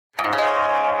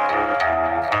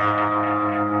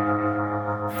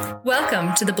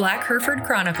Welcome to the Black Hereford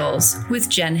Chronicles with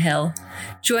Jen Hill.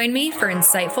 Join me for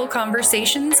insightful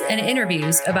conversations and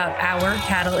interviews about our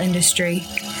cattle industry.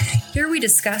 Here we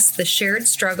discuss the shared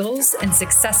struggles and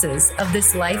successes of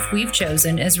this life we've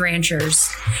chosen as ranchers.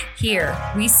 Here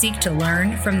we seek to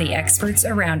learn from the experts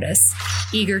around us,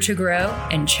 eager to grow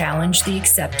and challenge the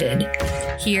accepted.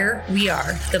 Here we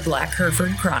are, the Black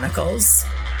Hereford Chronicles.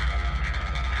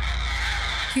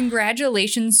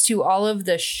 Congratulations to all of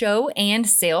the show and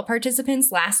sale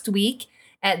participants last week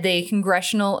at the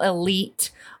Congressional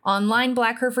Elite online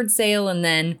Black Hereford sale, and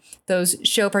then those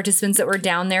show participants that were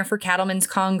down there for Cattlemen's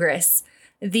Congress.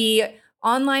 The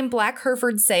online Black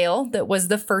Hereford sale that was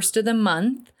the first of the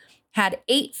month had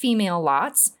 8 female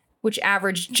lots, which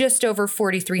averaged just over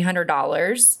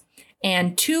 $4,300,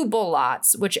 and 2 bull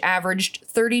lots, which averaged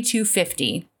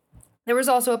 $3,250. There was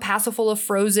also a passel full of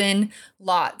frozen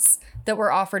lots that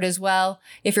were offered as well.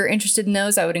 If you're interested in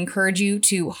those, I would encourage you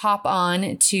to hop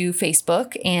on to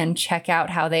Facebook and check out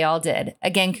how they all did.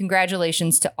 Again,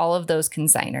 congratulations to all of those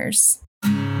consigners.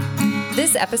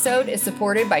 This episode is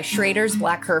supported by Schrader's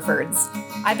Black Herefords.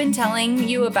 I've been telling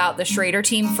you about the Schrader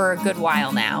team for a good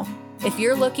while now. If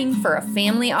you're looking for a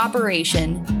family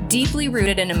operation deeply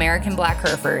rooted in American Black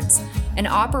Herefords, an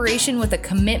operation with a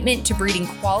commitment to breeding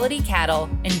quality cattle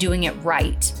and doing it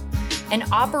right, an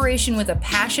operation with a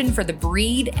passion for the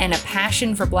breed and a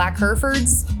passion for Black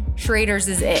Herefords, Schrader's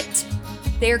is it.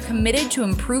 They are committed to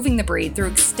improving the breed through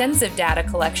extensive data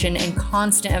collection and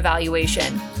constant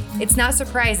evaluation. It's not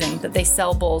surprising that they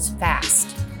sell bulls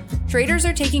fast. Schrader's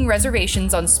are taking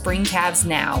reservations on spring calves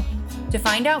now. To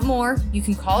find out more, you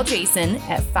can call Jason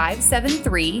at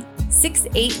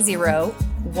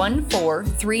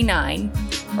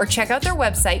 573-680-1439 or check out their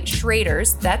website,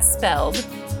 Schrader's, that's spelled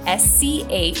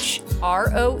SCHROEDERS,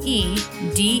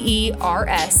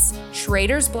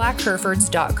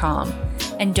 SchradersBlackHerefords.com.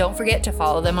 And don't forget to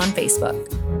follow them on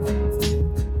Facebook.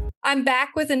 I'm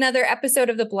back with another episode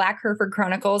of the Black Hereford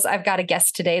Chronicles. I've got a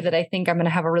guest today that I think I'm going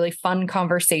to have a really fun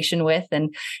conversation with.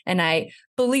 And I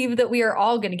believe that we are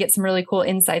all going to get some really cool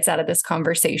insights out of this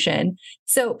conversation.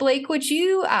 So Blake, would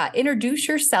you introduce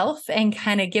yourself and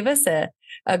kind of give us a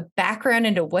background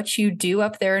into what you do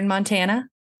up there in Montana?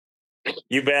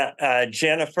 You bet.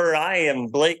 Jennifer, I am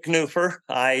Blake Knuffer.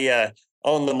 I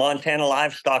own the Montana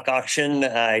Livestock Auction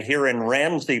here in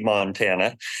Ramsey,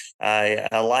 Montana,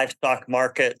 a livestock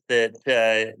market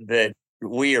that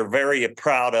we are very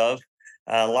proud of,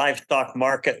 a livestock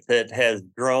market that has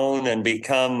grown and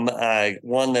become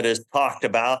one that is talked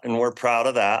about, and we're proud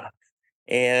of that.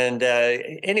 And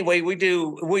anyway, we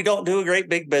don't do a great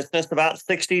big business, about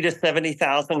 60 to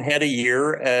 70,000 head a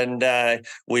year. And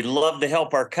we love to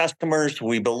help our customers.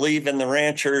 We believe in the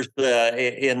ranchers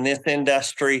in this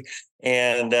industry.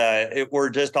 And we're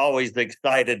just always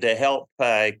excited to help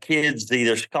kids,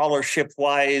 either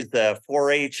scholarship-wise,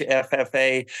 4-H,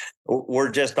 FFA.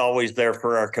 We're just always there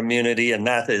for our community, and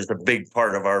that is a big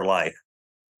part of our life.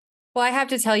 Well, I have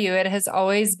to tell you, it has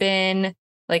always been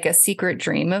like a secret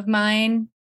dream of mine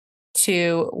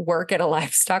to work at a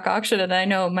livestock auction. And I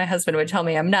know my husband would tell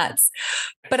me I'm nuts,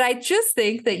 but I just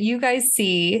think that you guys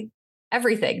see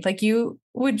everything. Like you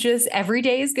would just, every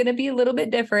day is going to be a little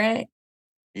bit different.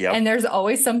 Yep. And there's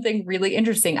always something really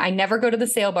interesting. I never go to the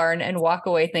sale barn and walk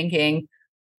away thinking,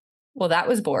 well, that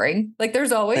was boring. Like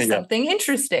there's always something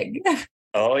interesting.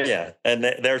 Oh, yeah. And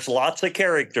there's lots of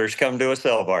characters come to a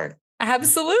sale barn.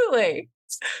 Absolutely.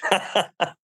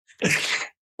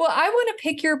 Well, I want to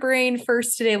pick your brain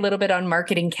first today a little bit on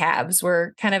marketing calves.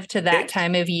 We're kind of to that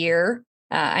time of year.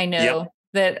 I know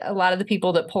that a lot of the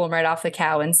people that pull them right off the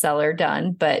cow and sell are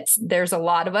done, but there's a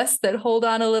lot of us that hold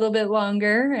on a little bit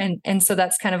longer. And so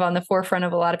that's kind of on the forefront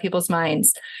of a lot of people's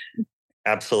minds.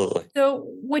 Absolutely. So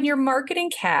when you're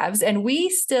marketing calves, and we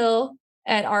still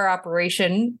at our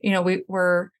operation,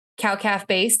 we're cow-calf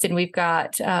based, and we've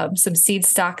got some seed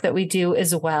stock that we do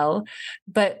as well.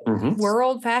 But we're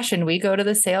old-fashioned. We go to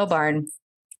the sale barn.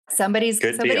 Somebody's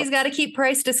got to keep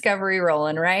price discovery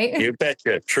rolling, right? You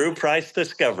betcha. True price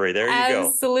discovery. There you go.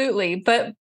 Absolutely.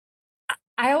 But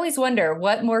I always wonder,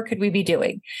 what more could we be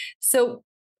doing? So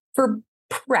for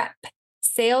prep,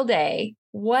 sale day,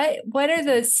 what are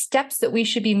the steps that we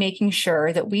should be making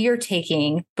sure that we are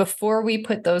taking before we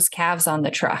put those calves on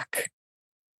the truck?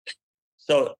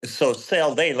 So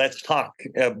sale day, let's talk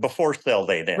before sale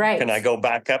day then. Right. Can I go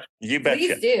back up? You betcha.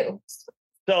 Please do.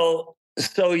 So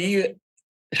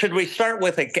should we start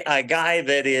with a guy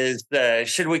that is,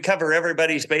 should we cover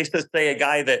everybody's bases, say a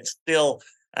guy that's still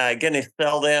going to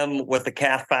sell them with the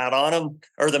calf fat on them,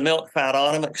 or the milk fat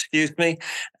on them, excuse me,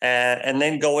 and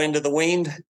then go into the weaned?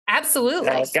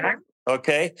 Absolutely.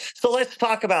 Okay. So let's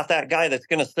talk about that guy that's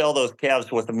going to sell those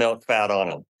calves with the milk fat on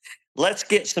them. Let's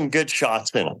get some good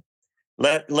shots in them.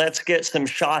 Let's get some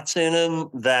shots in them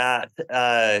that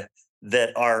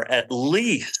are at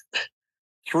least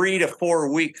 3 to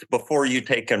 4 weeks before you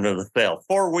take them to the sale.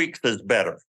 4 weeks is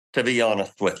better, to be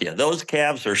honest with you. Those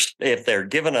calves are, if they're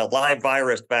given a live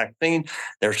virus vaccine,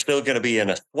 they're still going to be in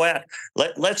a sweat.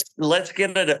 Let's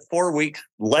get it at 4 weeks.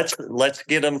 Let's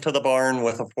get them to the barn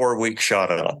with a 4 week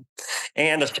shot on them,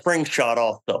 and a spring shot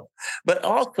also. But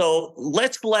also,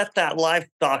 let's let that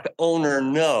livestock owner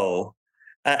know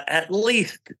at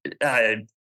least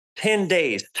 10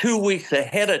 days, 2 weeks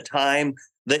ahead of time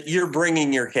that you're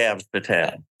bringing your calves to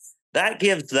town. That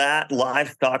gives that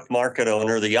livestock market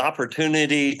owner the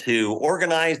opportunity to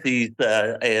organize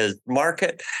his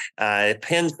market,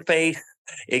 pen space.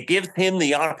 It gives him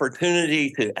the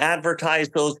opportunity to advertise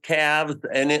those calves,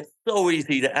 and it's so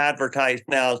easy to advertise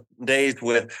nowadays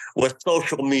with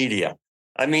social media.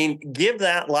 I mean, give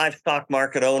that livestock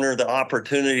market owner the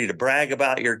opportunity to brag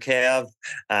about your calves,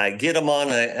 get them on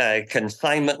a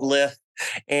consignment list,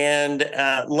 and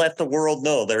let the world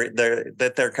know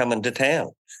that they're coming to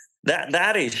town.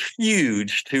 That is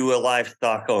huge to a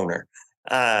livestock owner,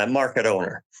 market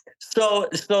owner. So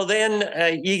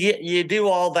then you do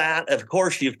all that. Of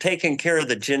course, you've taken care of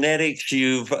the genetics.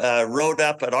 You've rode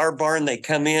up at our barn. They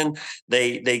come in.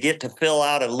 They get to fill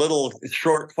out a little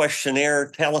short questionnaire.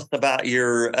 Tell us about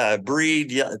your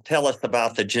breed. Tell us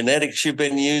about the genetics you've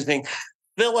been using.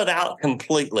 Fill it out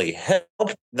completely.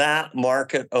 Help that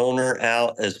market owner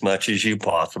out as much as you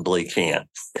possibly can.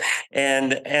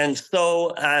 And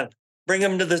so bring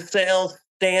them to the sales,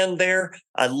 stand there.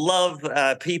 I love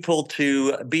people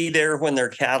to be there when their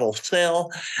cattle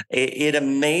sell. It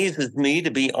amazes me, to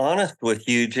be honest with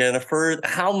you, Jennifer,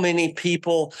 how many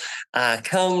people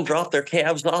come, drop their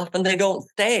calves off, and they don't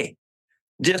stay.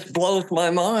 Just blows my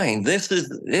mind. This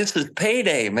is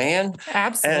payday, man.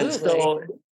 Absolutely. And so,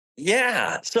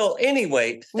 yeah. So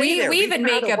anyway, we even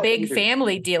make a big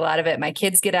family deal out of it. My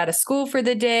kids get out of school for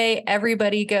the day.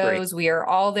 Everybody goes. Great. We are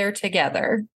all there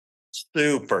together.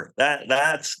 Super.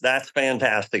 That's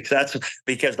fantastic. That's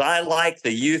because I like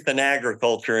the youth and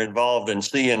agriculture involved in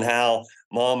seeing how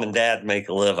mom and dad make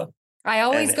a living. I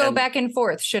always go back and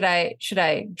forth. Should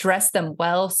I dress them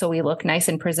well so we look nice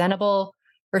and presentable,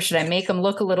 or should I make them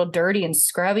look a little dirty and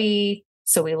scrubby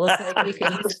so we look like we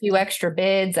can use a few extra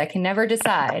bids? I can never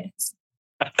decide.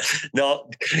 No,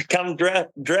 come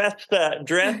dressed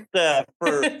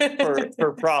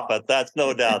for profit. That's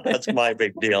no doubt. That's my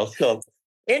big deal. So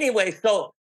anyway,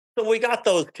 so we got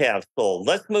those calves sold.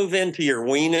 Let's move into your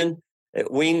weaning.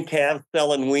 Wean calves,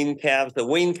 selling wean calves. The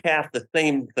wean calf, the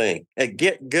same thing.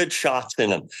 Get good shots in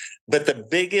them. But the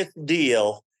biggest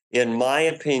deal, in my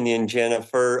opinion,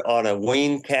 Jennifer, on a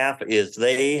wean calf is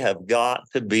they have got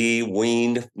to be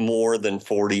weaned more than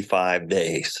 45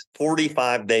 days.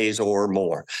 45 days or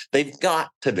more. They've got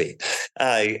to be.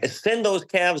 Send those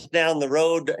calves down the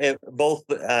road, both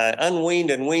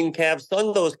unweaned and weaned calves,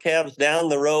 send those calves down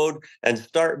the road and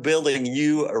start building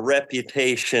you a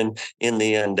reputation in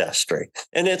the industry.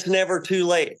 And it's never too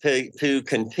late to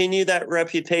continue that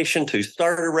reputation, to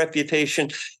start a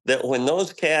reputation that when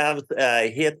those calves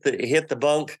hit the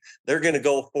bunk, they're going to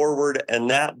go forward, and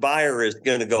that buyer is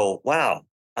going to go, wow,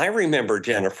 I remember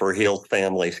Jennifer Hill's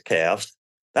family's calves.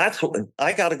 That's what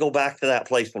I got to go back to that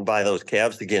place and buy those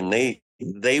calves again.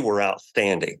 They were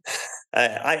outstanding.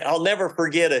 I'll never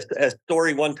forget a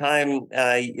story. One time,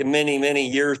 many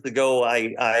years ago,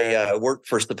 I worked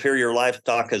for Superior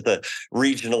Livestock as a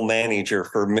regional manager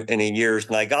for many years,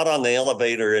 and I got on the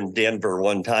elevator in Denver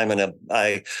one time, and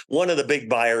one of the big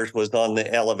buyers was on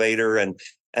the elevator, and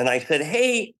I said,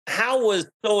 hey, how was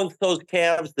so-and-so's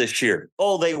calves this year?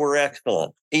 Oh, they were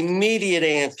excellent. Immediate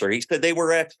answer. He said they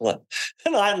were excellent.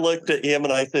 And I looked at him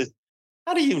and I said,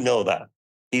 how do you know that?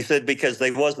 He said, because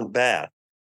they wasn't bad.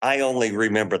 I only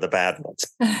remember the bad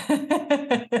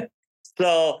ones.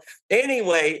 So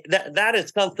anyway, that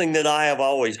is something that I have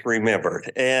always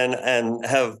remembered and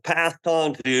have passed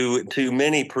on to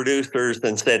many producers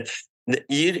and said,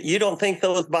 you don't think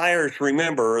those buyers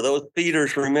remember or those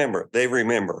feeders remember. They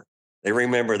remember. They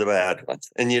remember the bad ones.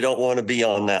 And you don't want to be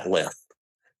on that list.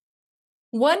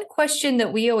 One question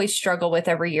that we always struggle with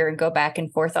every year and go back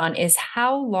and forth on is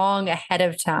how long ahead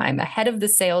of time, ahead of the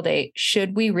sale date,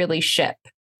 should we really ship?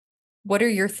 What are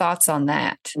your thoughts on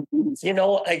that? You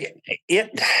know,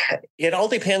 it all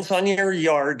depends on your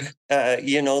yard,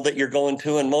 that you're going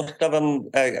to, and most of them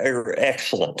are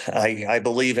excellent. I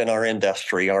believe in our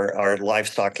industry, our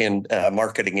livestock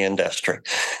marketing industry.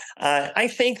 I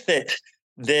think that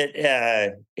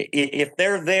if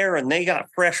they're there and they got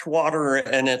fresh water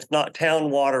and it's not town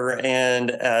water, and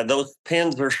those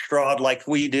pens are strawed like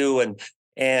we do,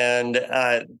 and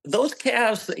those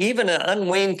calves, even an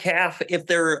unweaned calf, if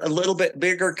they're a little bit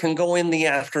bigger, can go in the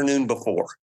afternoon before.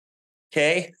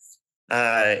 Okay.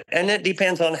 And it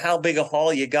depends on how big a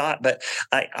haul you got, but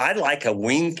I like a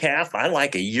weaned calf. I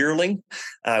like a yearling.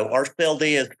 Our sale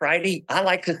day is Friday. I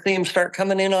like to see them start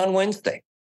coming in on Wednesday.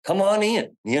 Come on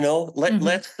in,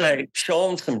 let's show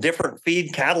them some different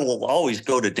feed. Cattle will always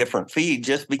go to different feed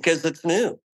just because it's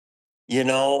new,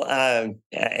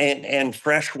 and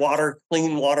fresh water,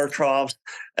 clean water troughs,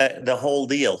 the whole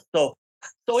deal. So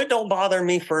it don't bother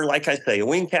me for, like I say, a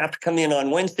wing calf to come in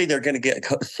on Wednesday. They're going to get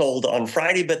sold on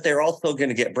Friday, but they're also going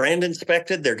to get brand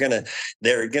inspected. They're going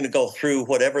to go through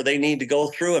whatever they need to go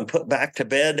through and put back to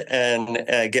bed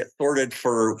and get sorted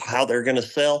for how they're going to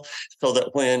sell, so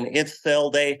that when it's sell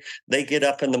day, they get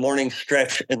up in the morning,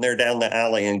 stretch, and they're down the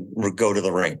alley and go to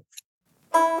the ring.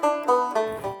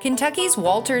 Kentucky's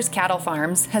Walters Cattle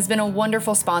Farms has been a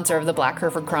wonderful sponsor of the Black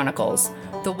Hereford Chronicles.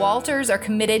 The Walters are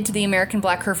committed to the American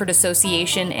Black Hereford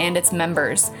Association and its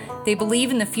members. They believe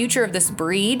in the future of this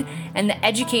breed and the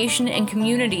education and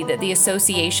community that the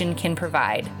association can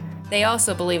provide. They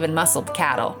also believe in muscled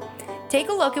cattle. Take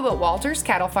a look at what Walters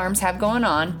Cattle Farms have going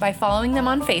on by following them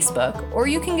on Facebook, or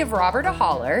you can give Robert a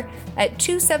holler at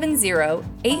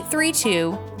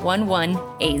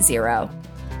 270-832-1180.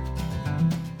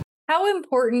 How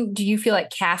important do you feel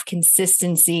like calf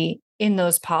consistency in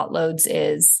those pot loads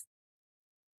is?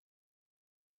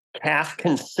 Calf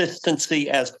consistency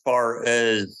as far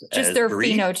as just their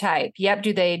breed? Phenotype. Yep.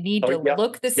 Do they need to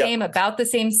look the same, about the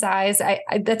same size?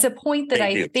 That's a point that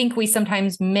I think we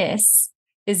sometimes miss,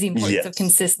 is the importance of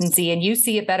consistency, and you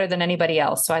see it better than anybody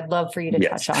else. So I'd love for you to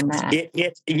touch on that.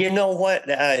 You know what?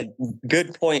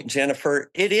 Good point, Jennifer.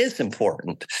 It is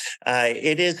important.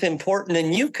 It is important,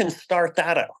 and you can start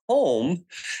that at home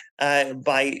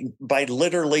by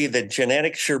literally the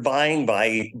genetics you're buying,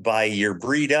 by your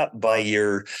breed up, by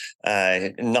your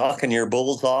knocking your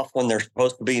bulls off when they're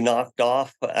supposed to be knocked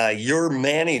off. Your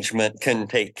management can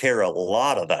take care of a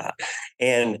lot of that,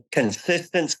 and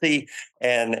consistency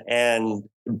and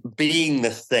being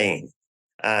the same.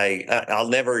 I'll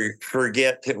never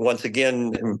forget, once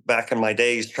again, back in my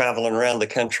days traveling around the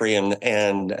country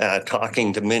and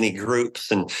talking to many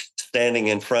groups and standing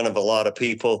in front of a lot of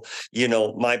people.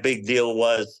 My big deal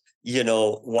was,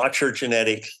 watch your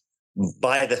genetics,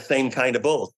 buy the same kind of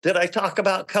bulls. Did I talk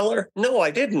about color? No,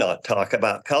 I did not talk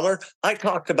about color. I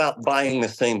talked about buying the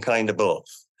same kind of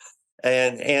bulls.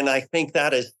 And I think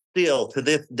that is still, to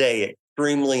this day,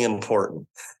 extremely important.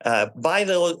 Buy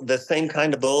the same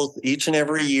kind of bulls each and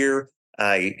every year.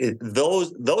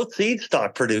 Those seed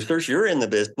stock producers, you're in the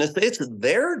business. It's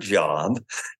their job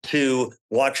to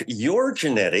watch your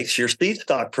genetics, your seed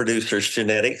stock producers'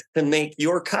 genetics, to make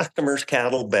your customers'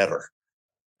 cattle better.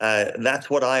 That's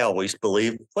what I always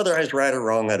believe. Whether I was right or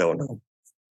wrong, I don't know.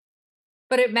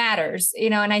 But it matters,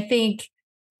 and I think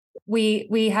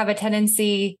we have a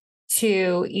tendency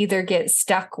to either get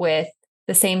stuck with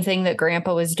the same thing that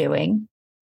grandpa was doing.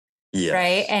 Yes.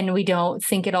 Right. And we don't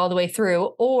think it all the way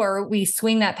through, or we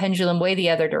swing that pendulum way the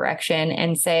other direction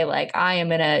and say, like, I am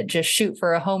going to just shoot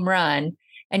for a home run.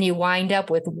 And you wind up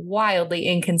with wildly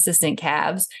inconsistent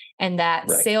calves. And that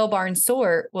sale barn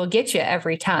sort will get you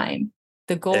every time.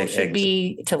 The goal should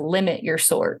be to limit your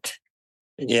sort.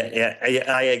 Yeah,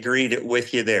 I agreed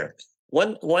with you there.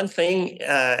 One thing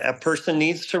a person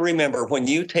needs to remember when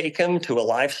you take them to a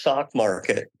livestock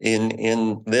market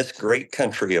in this great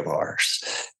country of ours,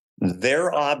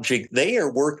 their object, they are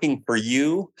working for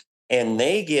you, and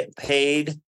they get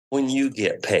paid when you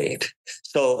get paid.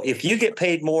 So if you get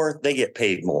paid more, they get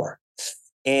paid more.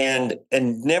 And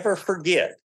never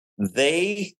forget,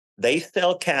 they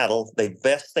sell cattle the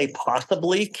best they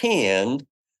possibly can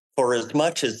for as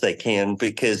much as they can,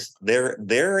 because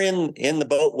they're in the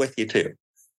boat with you too.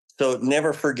 So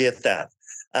never forget that.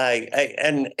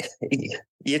 And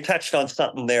you touched on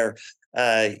something there.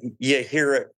 You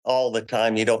hear it all the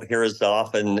time. You don't hear as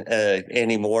often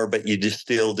anymore, but you just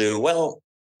still do. Well,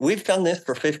 we've done this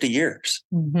for 50 years.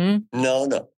 Mm-hmm.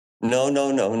 No.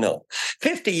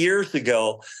 50 years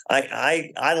ago,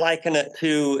 I liken it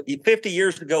to 50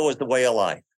 years ago was the way of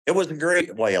life. It was a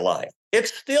great way of life.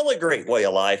 It's still a great way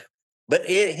of life, but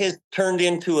it has turned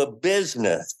into a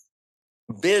business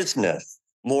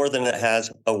more than it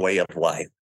has a way of life.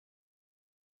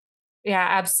 Yeah,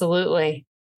 absolutely.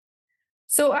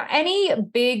 So any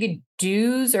big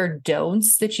do's or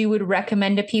don'ts that you would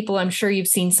recommend to people? I'm sure you've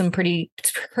seen some pretty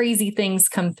crazy things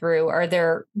come through. Are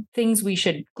there things we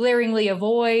should glaringly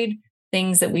avoid?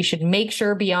 things that we should make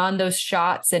sure beyond those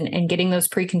shots and getting those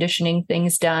preconditioning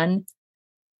things done?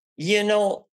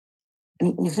 No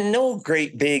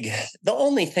great big. The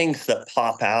only things that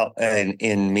pop out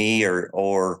in me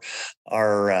are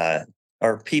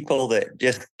people that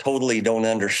just totally don't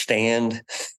understand,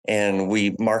 and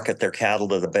we market their cattle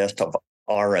to the best of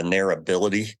our and their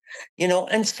ability.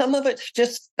 And some of it's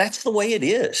just that's the way it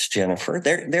is, Jennifer.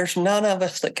 There's none of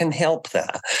us that can help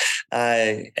that.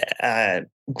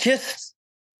 Just,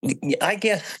 I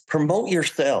guess, promote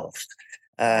yourselves.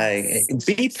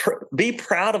 Be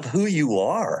proud of who you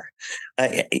are.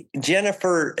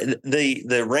 Jennifer,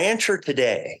 the rancher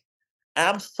today,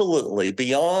 absolutely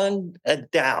beyond a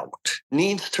doubt,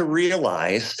 needs to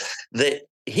realize that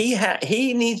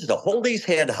he needs to hold his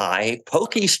head high,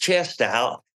 poke his chest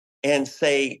out, and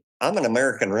say, I'm an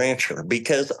American rancher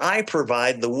because I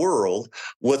provide the world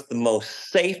with the most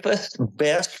safest,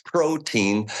 best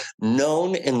protein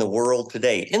known in the world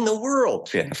today. In the world,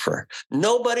 Jennifer,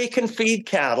 nobody can feed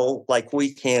cattle like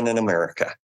we can in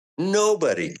America.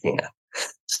 Nobody can.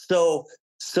 So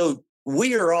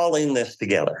we are all in this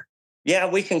together. Yeah,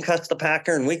 we can cuss the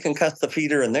packer and we can cuss the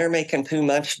feeder and they're making too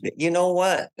much. You know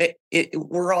what?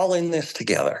 We're all in this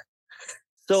together.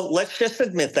 So let's just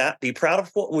admit that, be proud of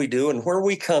what we do and where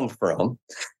we come from,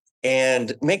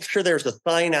 and make sure there's a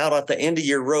sign out at the end of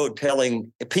your road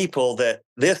telling people that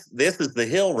this is the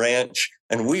Hill Ranch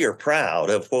and we are proud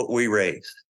of what we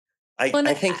raise. I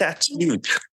think that's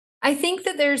huge. I think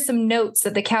that there's some notes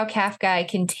that the cow-calf guy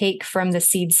can take from the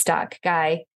seed stock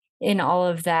guy in all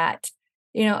of that.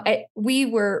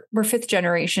 We're fifth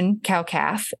generation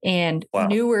cow-calf and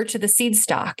newer to the seed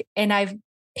stock. And I've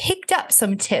picked up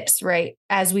some tips, right,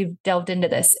 as we've delved into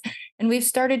this. And we've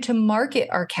started to market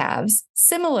our calves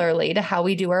similarly to how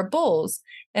we do our bulls.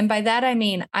 And by that, I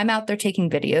mean, I'm out there taking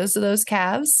videos of those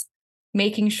calves,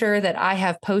 making sure that I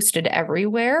have posted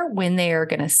everywhere when they are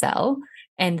going to sell.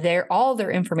 And all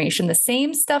their information, the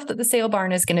same stuff that the sale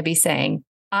barn is going to be saying,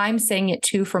 I'm saying it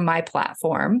too from my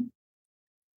platform.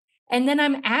 And then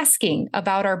I'm asking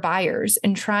about our buyers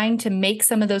and trying to make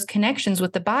some of those connections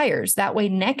with the buyers. That way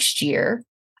next year,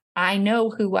 I know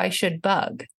who I should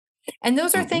bug. And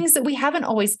those are things that we haven't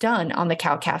always done on the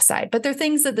cow-calf side, but they're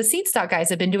things that the seed stock guys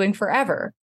have been doing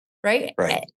forever, right?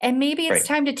 And maybe it's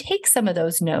time to take some of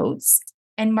those notes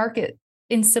and market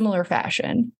in similar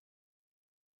fashion.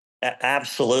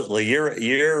 Absolutely.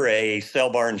 You're a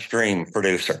sale barn stream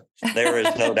producer. There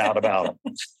is no doubt about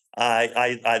it.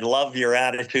 I love your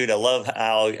attitude. I love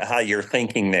how you're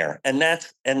thinking there. And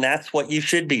that's what you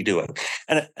should be doing.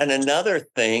 And another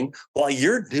thing, while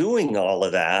you're doing all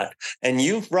of that and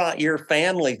you've brought your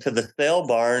family to the sale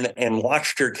barn and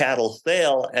watched your cattle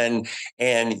sale and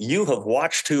you have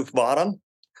watched who've bought them,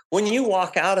 when you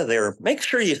walk out of there, make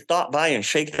sure you stop by and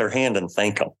shake their hand and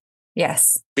thank them.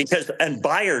 Yes. And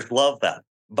buyers love that.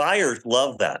 Buyers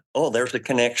love that. Oh, there's a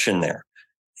connection there.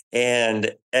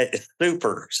 And it's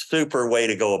super, super way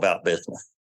to go about business.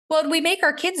 Well, we make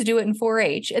our kids do it in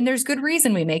 4-H, and there's good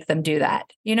reason we make them do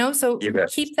that, so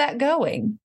keep that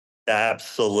going.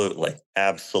 Absolutely.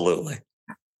 Absolutely.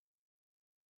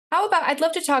 How about, I'd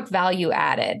love to talk value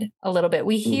added a little bit.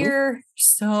 We hear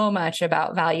so much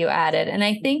about value added, and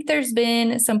I think there's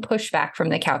been some pushback from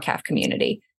the cow-calf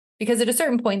community because at a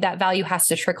certain point that value has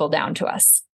to trickle down to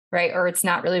us, right? Or it's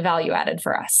not really value added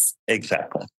for us.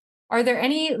 Exactly. Are there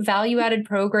any value-added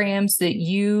programs that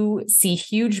you see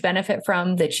huge benefit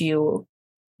from that you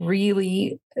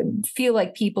really feel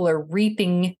like people are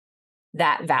reaping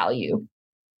that value?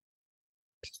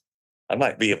 I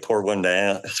might be a poor one to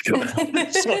ask.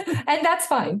 And that's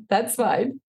fine. That's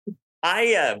fine.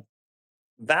 My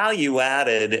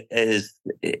value-added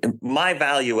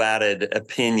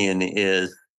opinion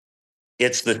is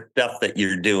it's the stuff that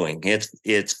you're doing.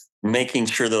 It's making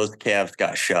sure those calves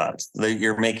got shots.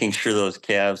 You're making sure those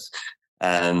calves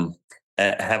have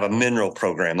a mineral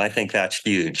program. I think that's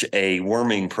huge. A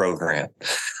worming program.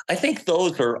 I think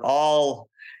those are all,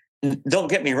 don't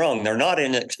get me wrong, they're not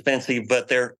inexpensive, but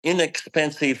they're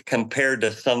inexpensive compared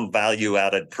to some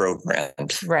value-added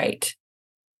programs. Right.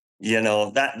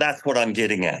 That's what I'm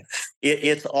getting at.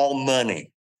 It's all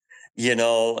money.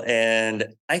 And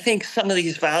I think some of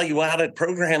these value-added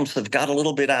programs have got a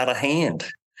little bit out of hand.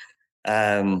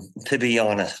 To be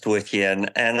honest with you.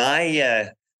 And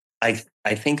I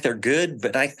think they're good,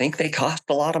 but I think they cost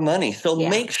a lot of money. So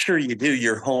make sure you do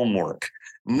your homework.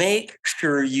 Make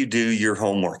sure you do your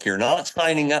homework. You're not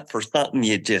signing up for something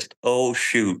you just, oh,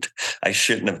 shoot, I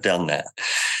shouldn't have done that.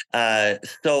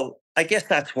 So I guess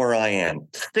that's where I am.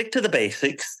 Stick to the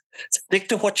basics. Stick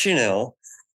to what you know.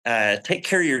 Take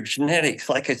care of your genetics.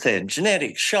 Like I said,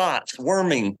 genetics, shots,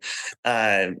 worming,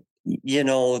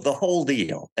 the whole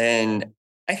deal. And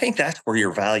I think that's where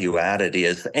your value added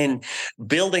is, and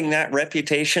building that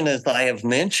reputation, as I have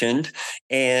mentioned,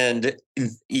 and,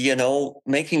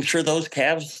 making sure those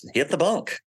calves hit the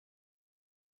bunk.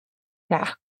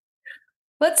 Yeah.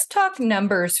 Let's talk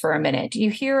numbers for a minute.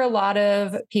 You hear a lot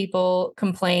of people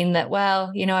complain that,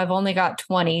 well, I've only got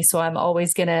 20, so I'm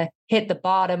always going to hit the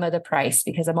bottom of the price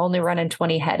because I'm only running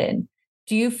 20 head in.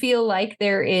 Do you feel like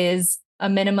there is a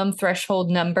minimum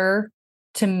threshold number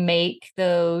to make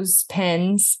those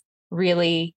pens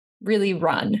really, really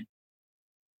run?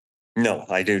 No,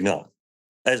 I do not.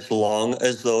 As long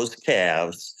as those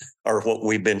calves are what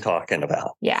we've been talking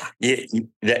about. Yeah.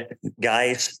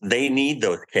 Guys, they need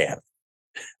those calves.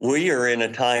 We are in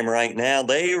a time right now,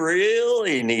 they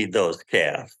really need those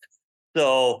calves.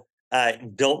 So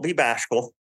don't be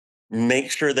bashful.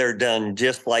 Make sure they're done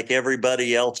just like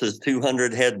everybody else's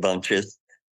 200 head bunches.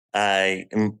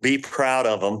 Be proud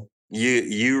of them.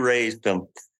 You raised them.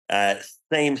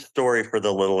 Same story for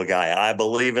the little guy. I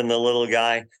believe in the little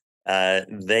guy.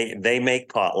 They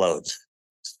make potloads.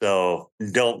 So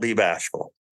don't be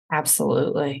bashful.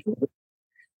 Absolutely.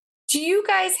 Do you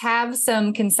guys have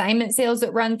some consignment sales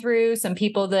that run through, some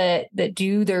people that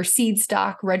do their seed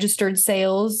stock registered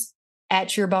sales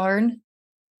at your barn?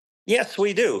 Yes,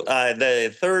 we do.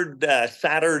 The third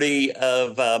Saturday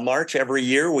of March every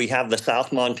year, we have the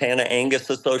South Montana Angus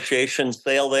Association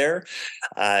sale there.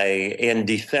 In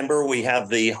December, we have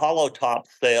the Hollow Top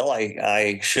sale.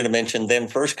 I should have mentioned them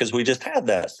first because we just had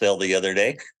that sale the other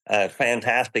day.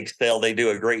 Fantastic sale. They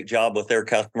do a great job with their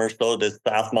customers. So does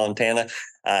South Montana.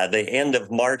 The end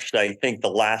of March, I think the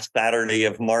last Saturday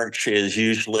of March is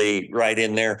usually right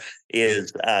in there,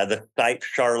 is the Stipe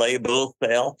Charlet Bull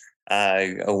sale.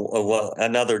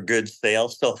 Another good sale.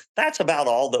 So that's about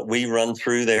all that we run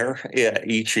through there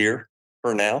each year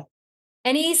for now.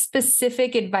 Any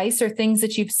specific advice or things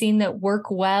that you've seen that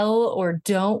work well or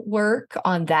don't work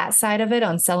on that side of it,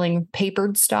 on selling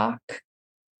papered stock?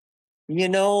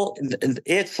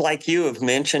 It's like you have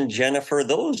mentioned, Jennifer,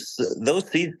 those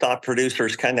seed stock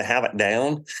producers kind of have it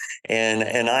down.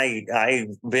 And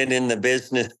I've been in the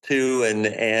business too,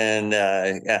 and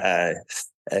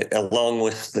along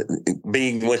with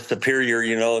being with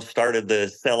Superior, started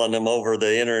selling them over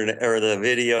the internet or the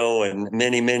video, and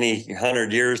many, many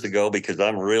 100 years ago, because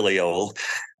I'm really old.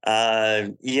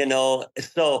 So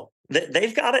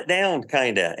they've got it down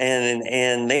kind of,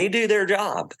 and they do their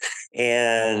job.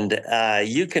 And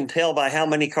you can tell by how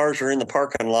many cars are in the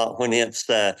parking lot when it's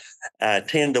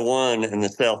 10-1 and the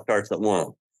sale starts at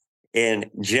 1.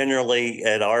 And generally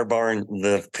at our barn,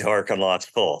 the parking lot's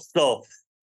full. So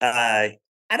I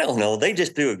don't know. They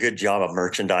just do a good job of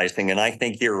merchandising, and I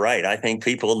think you're right. I think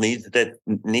people need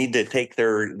to take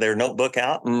their notebook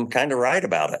out and kind of write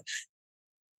about it.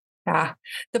 Yeah,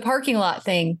 the parking lot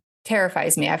thing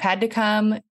terrifies me. I've had to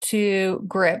come to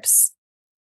grips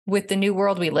with the new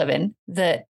world we live in,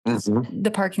 that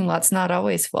the parking lot's not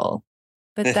always full,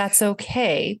 but that's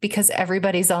okay because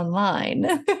everybody's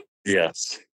online.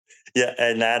 Yes. Yeah.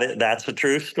 And that's a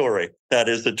true story. That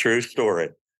is a true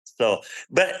story. So,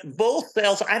 but bull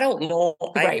sales, I don't know.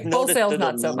 Right. Bull sales,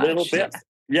 not so much. Little bit.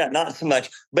 Yeah, not so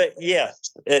much. But yes,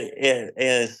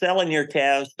 selling your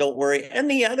calves, don't worry.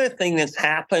 And the other thing that's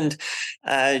happened,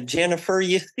 Jennifer,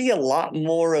 you see a lot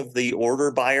more of the order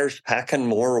buyers packing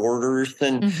more orders,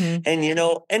 and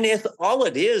it's all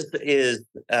it is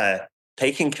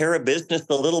taking care of business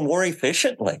a little more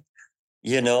efficiently,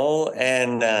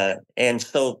 and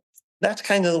so that's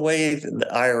kind of the way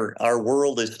our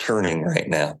world is turning right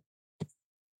now.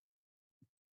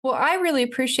 Well, I really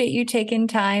appreciate you taking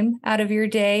time out of your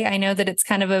day. I know that it's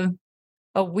kind of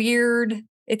a weird,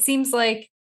 it seems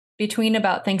like between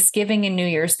about Thanksgiving and New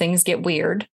Year's, things get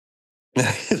weird.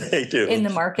 They do. In the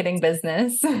marketing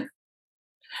business.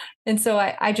 And so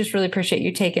I just really appreciate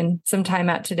you taking some time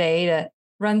out today to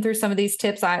run through some of these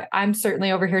tips. I'm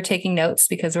certainly over here taking notes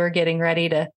because we're getting ready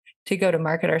to go to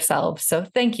market ourselves. So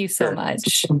thank you so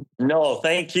much. No,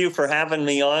 thank you for having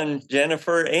me on,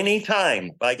 Jennifer.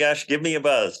 Anytime. By gosh, give me a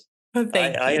buzz.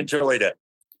 I enjoyed it.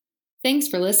 Thanks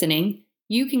for listening.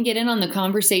 You can get in on the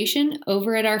conversation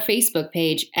over at our Facebook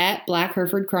page at Black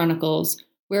Hereford Chronicles,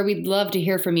 where we'd love to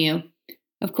hear from you.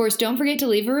 Of course, don't forget to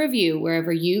leave a review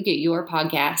wherever you get your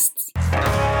podcasts.